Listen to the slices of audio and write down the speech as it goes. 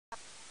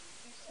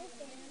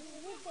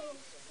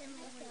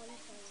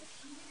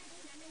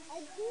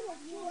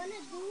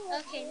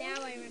Okay, now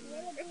I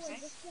remember. Oops, now I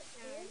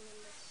remember.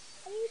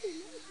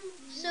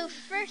 So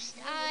first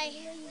I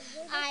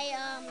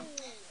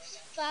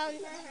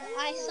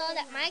saw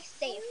that my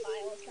save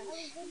file was gone.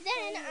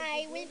 Then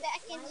I went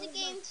back into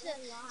game to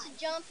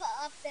jump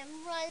up, then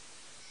run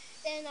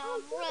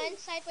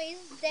sideways.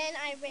 Then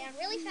I ran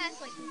really fast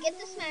so I could get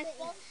the smash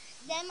ball.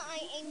 Then I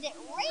aimed it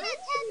right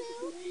at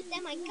Taboo.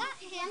 Then I got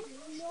him.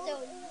 So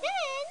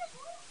then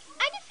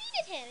I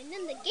defeated him, and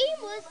then the game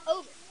was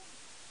over.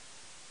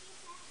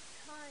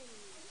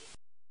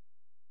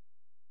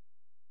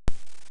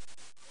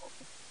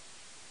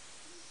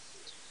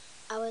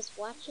 I was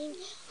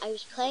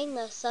playing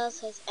the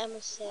Subspace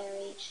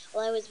Emissary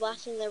while I was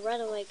watching the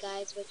Runaway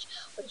Guys, which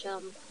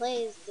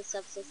plays the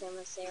Subspace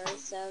Emissary.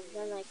 So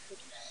then I could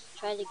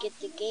try to get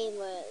the game,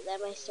 but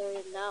then I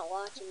started not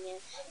watching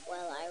it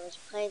while I was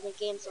playing the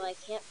game, so I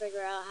can't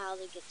figure out how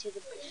to get to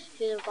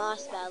the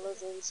boss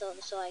battles, and so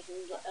I can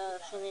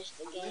finish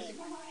the game.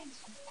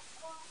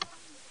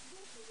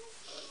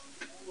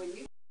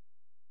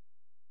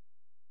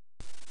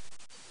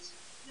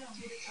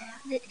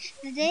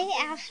 The day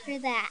after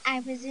that,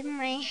 I was in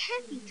my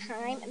happy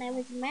time, and I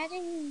was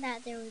imagining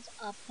that there was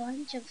a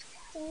bunch of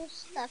cool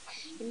stuff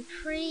and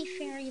pretty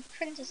fairies.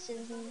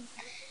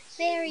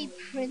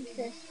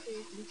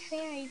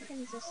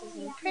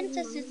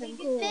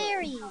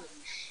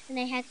 And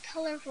I had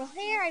colorful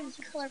hair, I was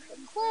colorful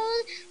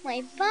clothes,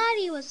 my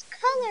body was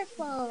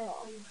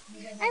colorful.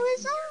 I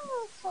was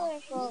all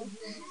colorful.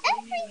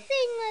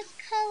 Everything was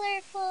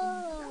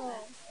colorful.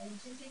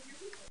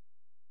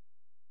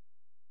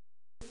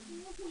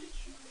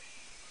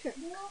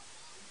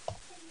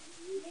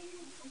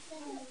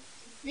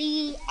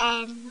 The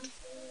end.